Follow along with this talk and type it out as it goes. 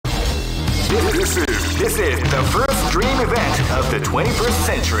This is the first dream event of the 21st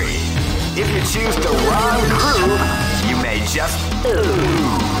century. If you choose the wrong crew, you may just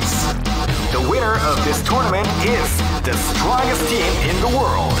lose. The winner of this tournament is the strongest team in the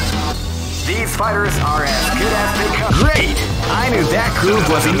world. These fighters are as good as they come. Great! I knew that groove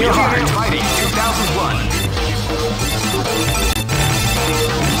was in your heart. Fighting 2001.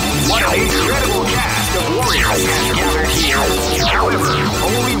 What an incredible cast of warriors has gathered here. However,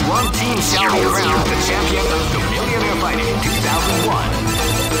 only one team shall be crowned the champion of the Millionaire Fighting 2001.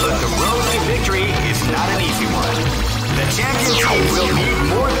 But the road to victory is not an easy one. The champion team will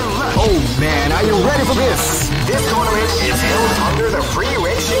need more than luck. Oh man, are you ready for this? This tournament is held under the free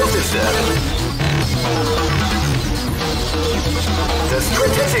ratio system. The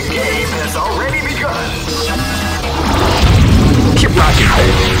strategic game has already begun. Keep rocking,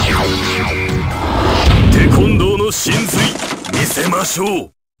 baby.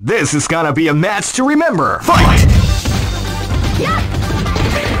 This is gonna be a match to remember. Fight!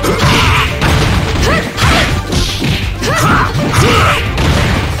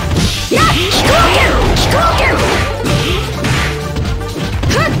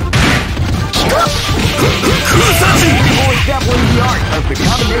 Always dabbling the art of the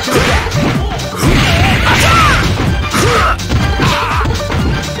combination attack.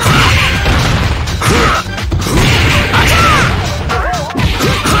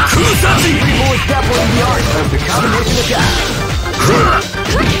 Always dabbling the art of the combination attack.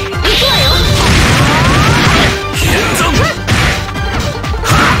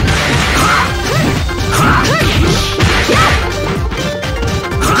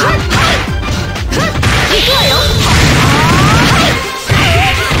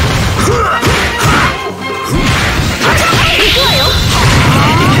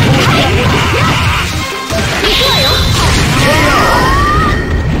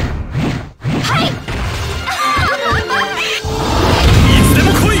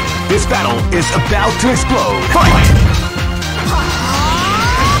 This battle is about to explode. Fight!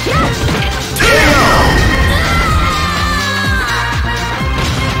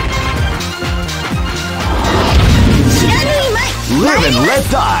 Live and let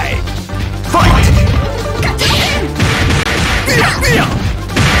die. Fight!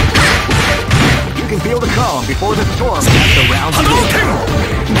 You can feel the calm before the storm as the rounds begin.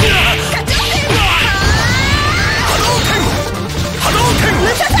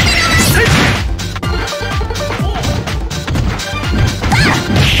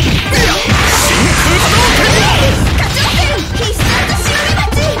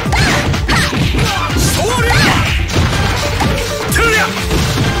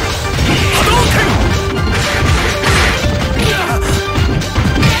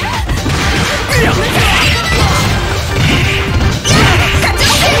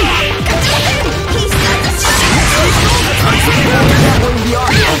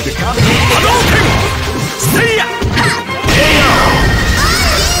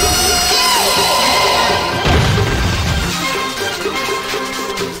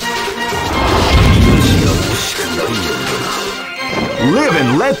 Live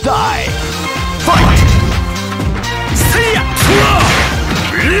and let die. Fight! See ya!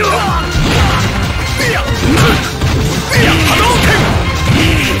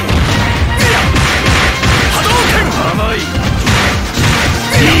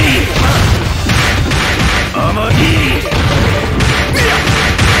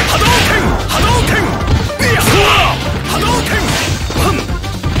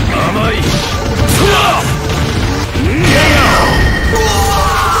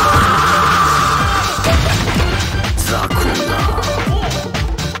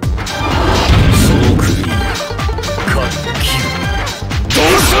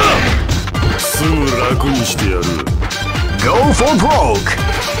 Go for broke!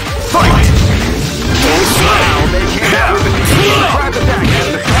 Fight! Now they came out with a surprise attack at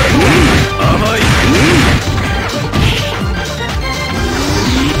the start of the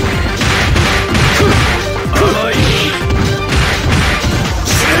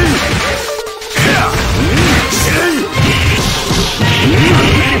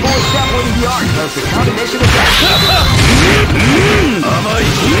establishing the art of the combination attack.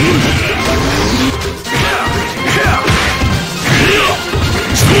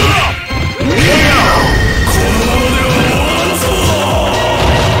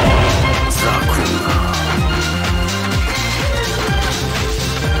 Zaku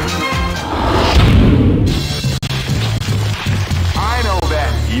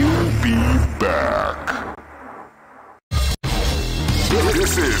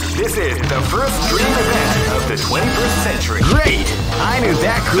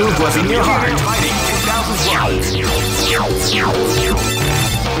move was in your heart. Fighting 2001.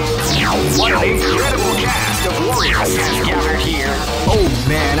 What an incredible cast of warriors has gathered here. Oh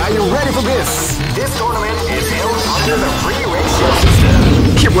man, are you ready for this? This tournament is held under the free ratio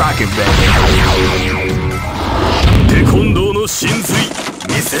system. Keep rocking, baby. テコンドーの神髄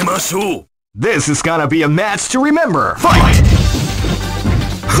見せましょう。This is gonna be a match to remember. Fight!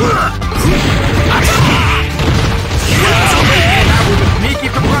 Sneaky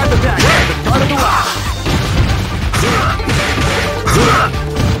surprise attack at the start of the round.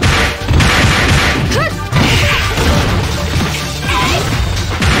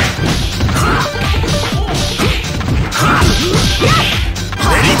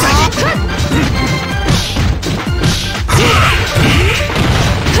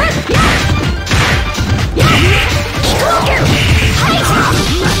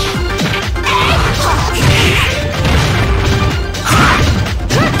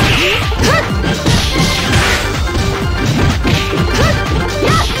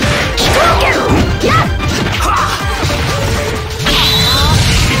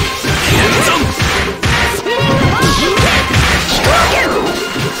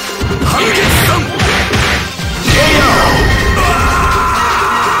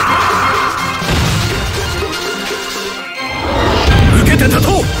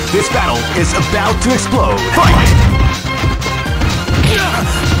 This battle is about to explode. Fight!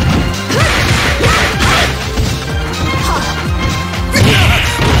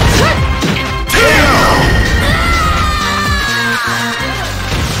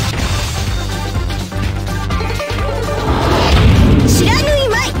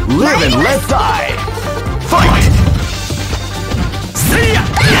 Live and let die. Fight! See ya!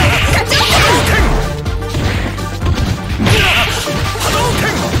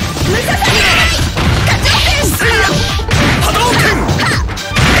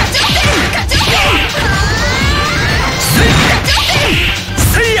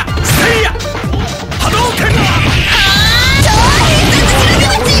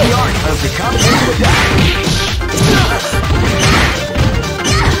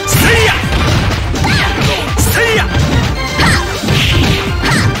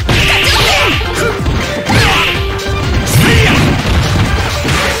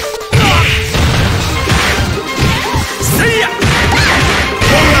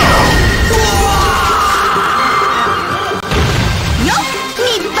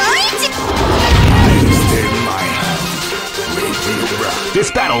 This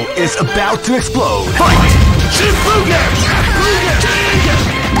battle is about to explode. Fight!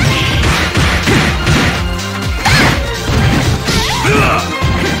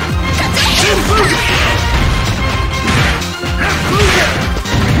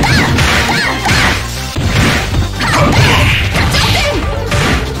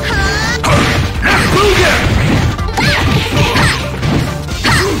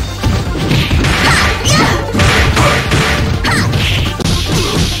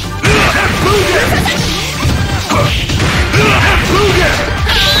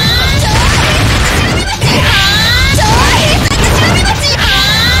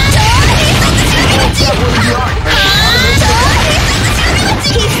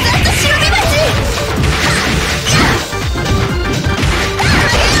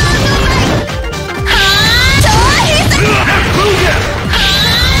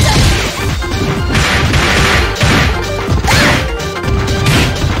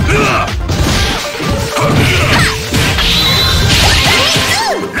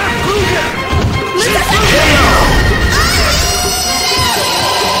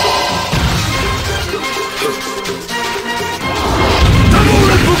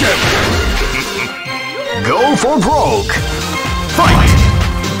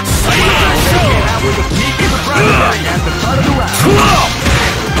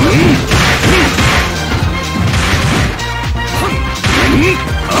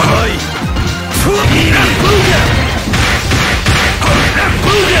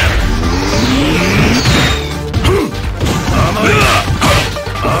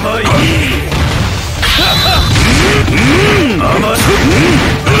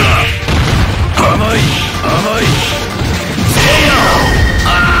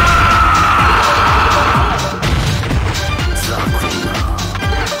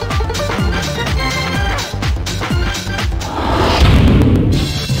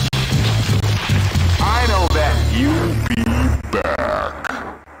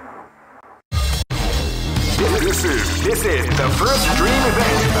 This is the first dream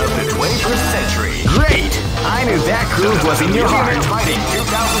event of the 21st century. Great! I knew that groove was in your heart. Fighting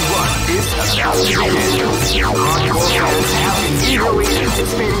 2001 is about to begin. Hardcore fans have been eagerly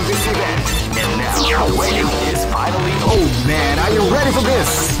anticipating this event. And now, the waiting is finally over. Oh man, are you ready for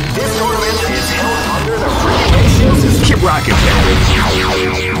this? This tournament is held under the regulations. Keep rocking,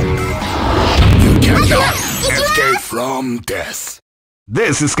 You cannot escape from death.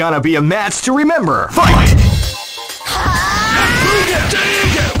 This is gonna be a match to remember. Fight!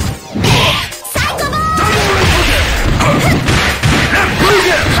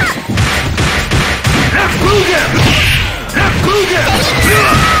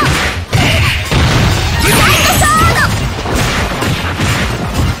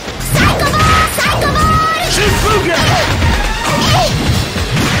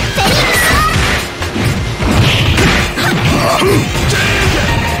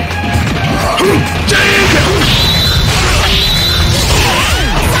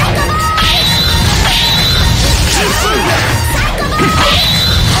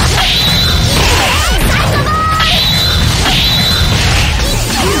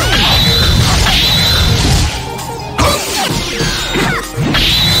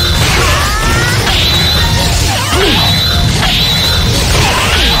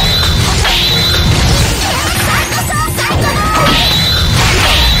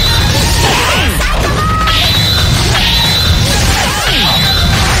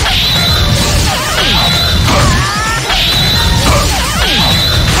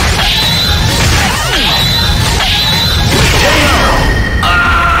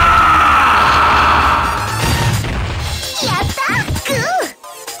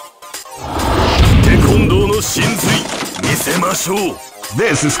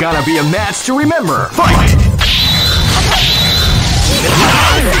 This is gonna be a match to remember. Fight!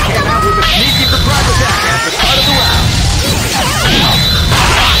 They came out with a sneaky surprise attack at the start of the round.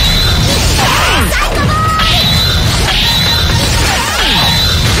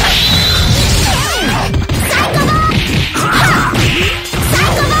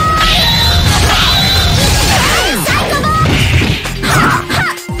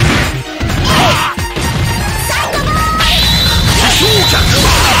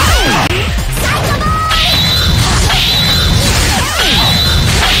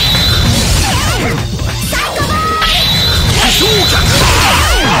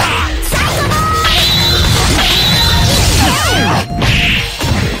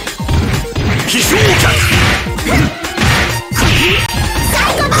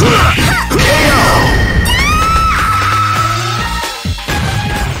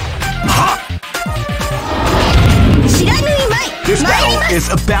 This battle is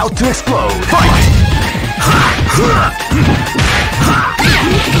about to explode. Fight!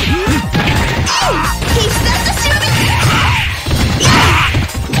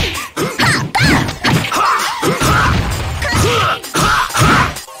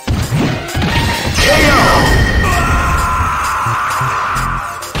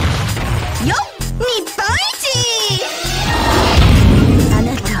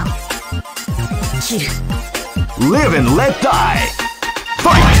 Live and let die.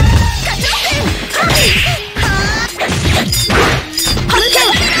 Fight!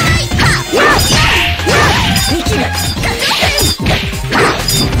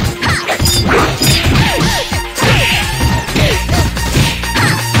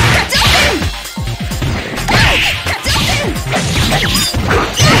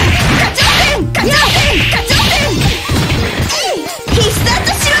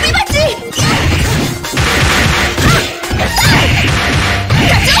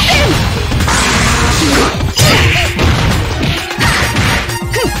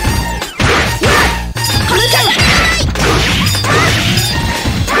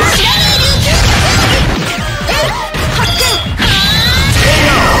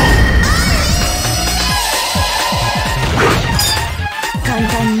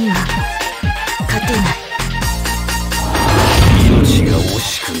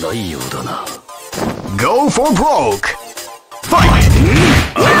 Go for broke. Fight!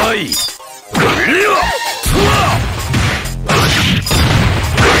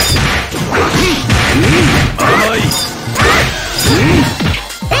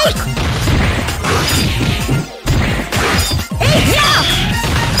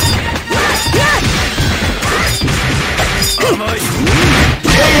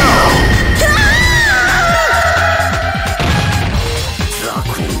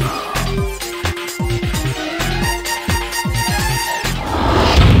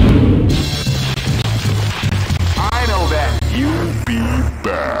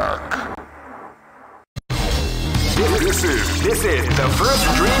 This is the first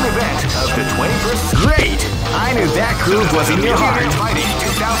dream event of the 21st. Great! I knew that groove was in your heart. Fighting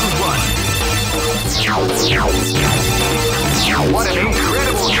 2001. What an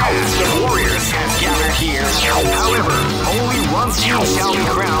incredible cast of warriors has gathered here. However, only one team shall be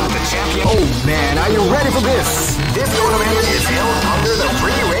crowned the champion. Oh man, are you ready for this? This tournament is held under the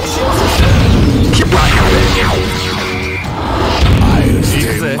free ratio system. Keep rocking. I'll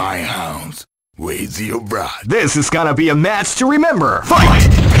stay my hounds with your bride. This is gonna be a match to remember. Fight!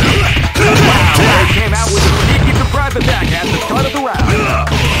 Wow, they came out with a sneaky surprise attack at the start of the round.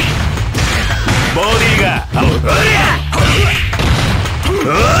 Body ga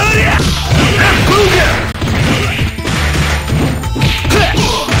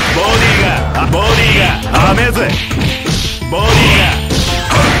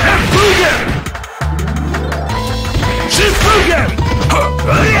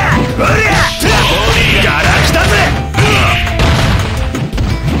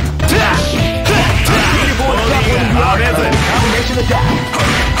combination attack.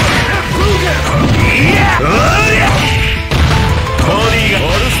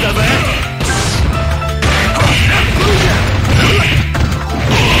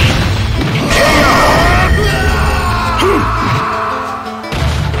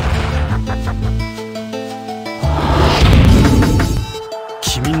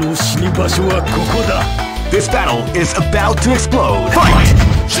 This battle is about to explode. Fight!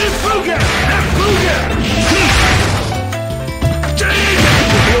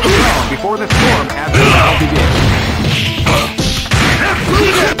 Before the storm has to begin.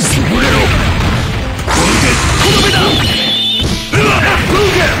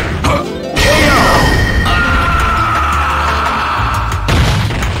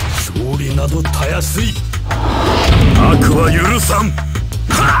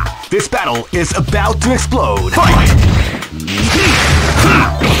 This battle is about to explode. Fight!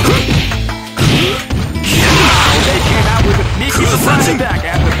 They came out with a sneaky surprise attack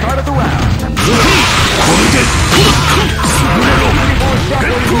at the start of the round.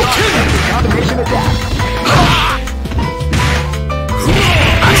 Combination attack.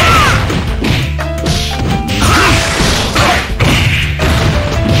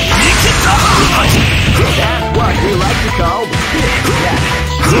 That's what we like to call the big dash.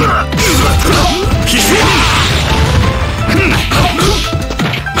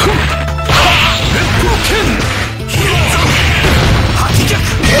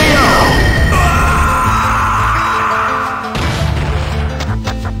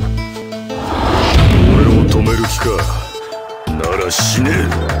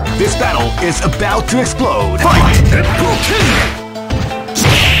 This battle is about to explode. Fight!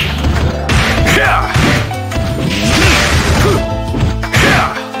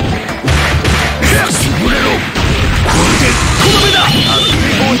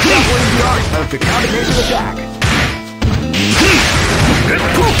 The combination attack.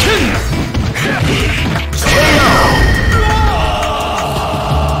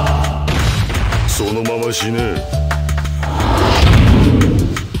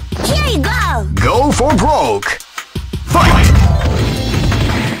 Here you go. Go for broke. Fight.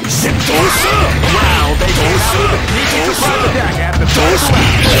 Wow, they came out with a sneaky surprise attack at the start of the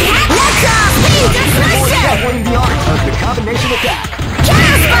round. Let's go. Avoiding the art of the combination attack.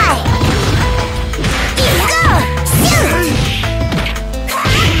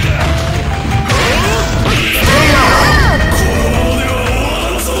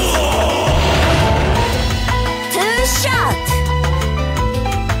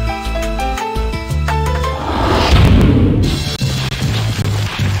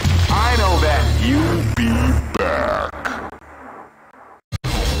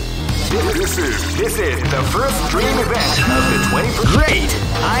 This is the first dream event of the 21st. Great!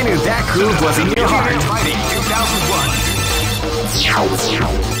 I knew that groove was in your heart. Fighting 2001.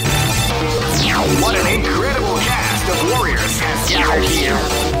 What an incredible cast of warriors has gathered here.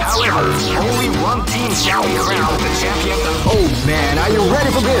 However, only one team shall be crowned the champion. Oh man, are you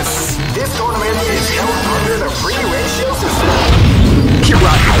ready for this? This tournament is held under the free ratio system. Keep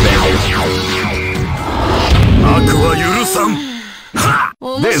rocking, baby.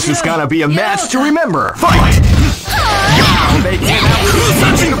 This is gonna be a match to remember. Fight! Wow, they came out with a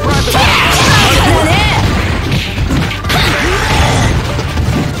surprise attack.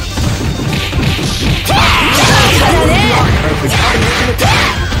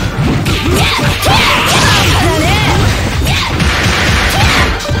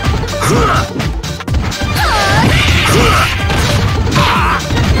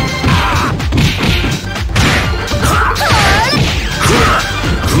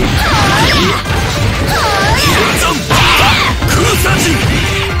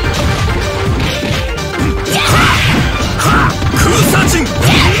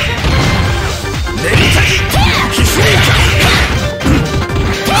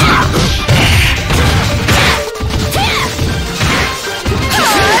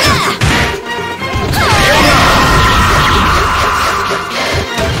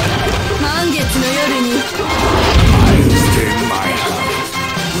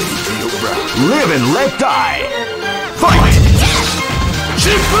 Live and let die. Fight!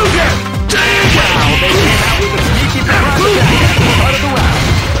 Shifugen! Wow, they came out with a sneaky surprise attack at the start of the round.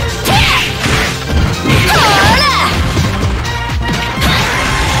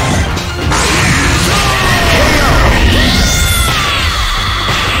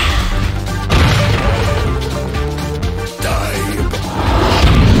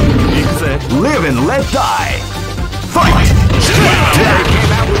 Live and let die. Fight! They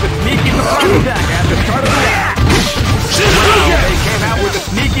came out with a sneaky surprise attack at the start of the round. They came out with a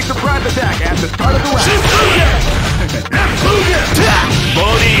sneaky surprise attack at the start of the round.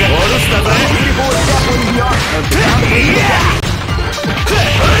 Body got beautiful shuffling the art of the combination attack.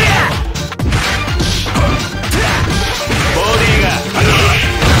 Body got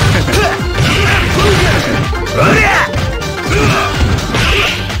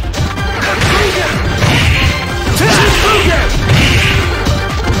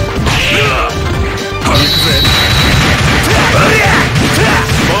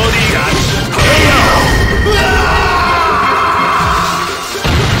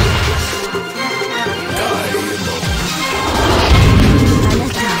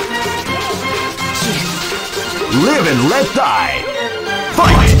Live and let die.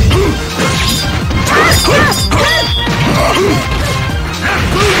 Fight!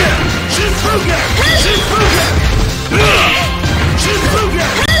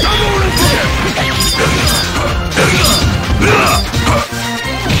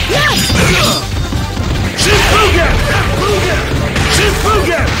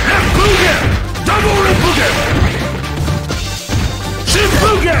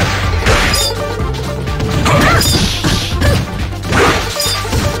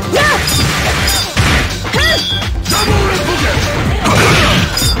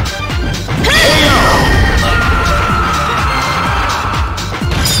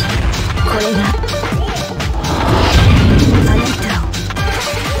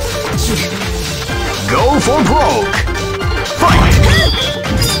 Go for broke! Fight!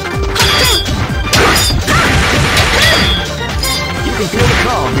 You can feel the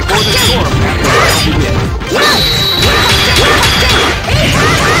calm before the storm after the battle begins.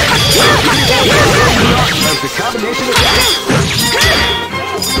 Of the combination attack.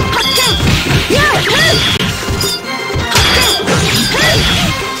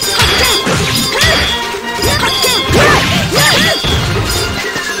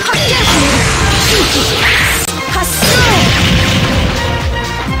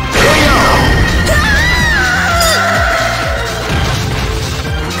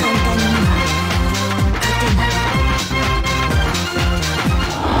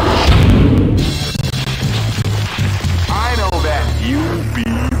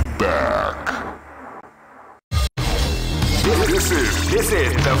 This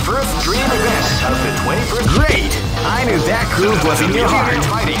is the first dream event of the 21st. Great! I knew that groove was in your heart.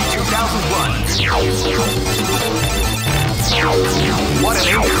 Fighting 2001. What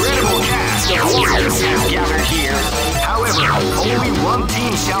an incredible cast of warriors has gathered here. However, only one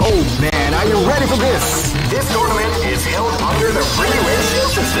team shall... Oh man, are you ready for this? This tournament is held under the free ratio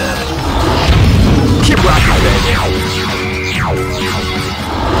system. Keep rocking, baby.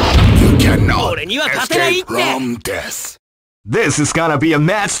 You cannot escape from death. This is gonna be a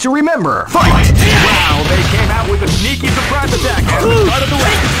match to remember. Fight! Wow, they came out with a sneaky surprise attack at the start of the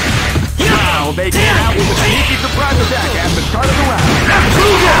round. Wow, they came out with a sneaky surprise attack at the start of the round.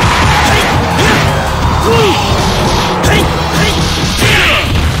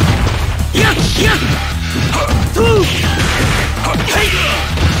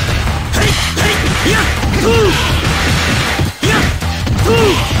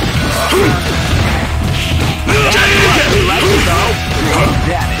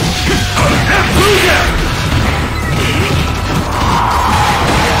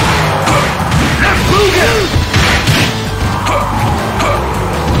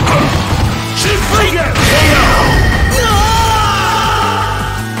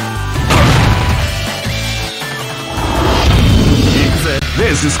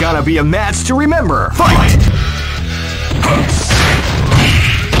 This is gonna be a match to remember. Fight!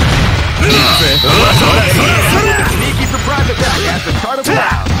 Sneaky surprise attack at the start of the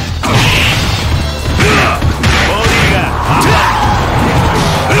round.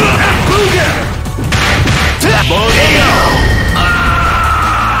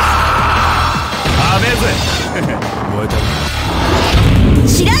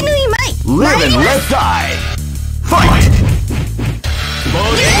 Live and let die. Fight!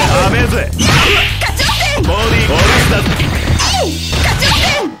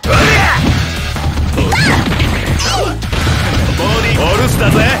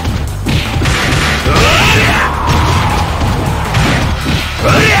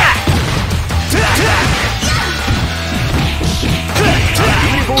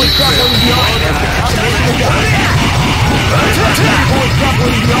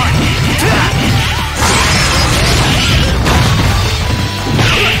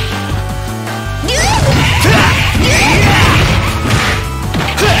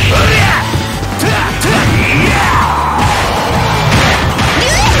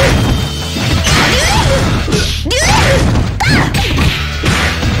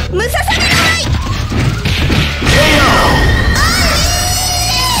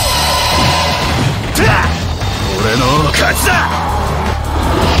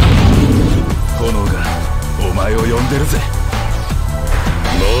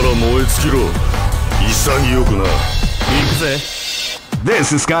 燃え尽きろ。潔くな。行くぜ。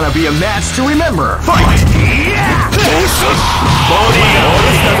 This is gonna be a match to remember. Fight! Yeah!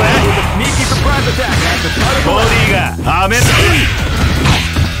 Sneaky surprise attack at the start of the round. が雨だ。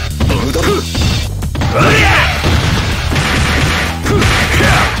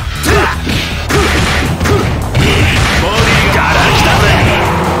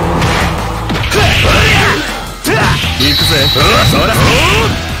行くぜ。そ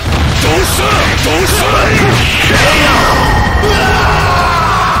ら。どうした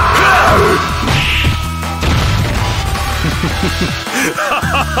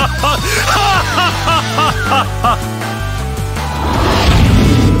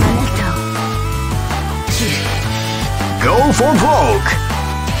Go for broke.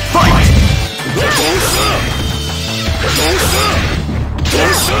 Fight!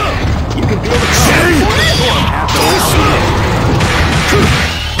 You can feel the storm after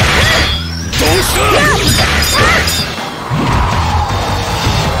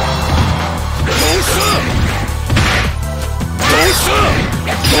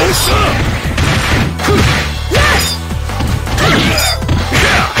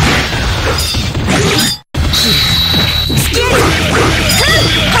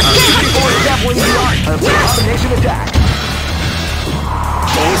the combination attack.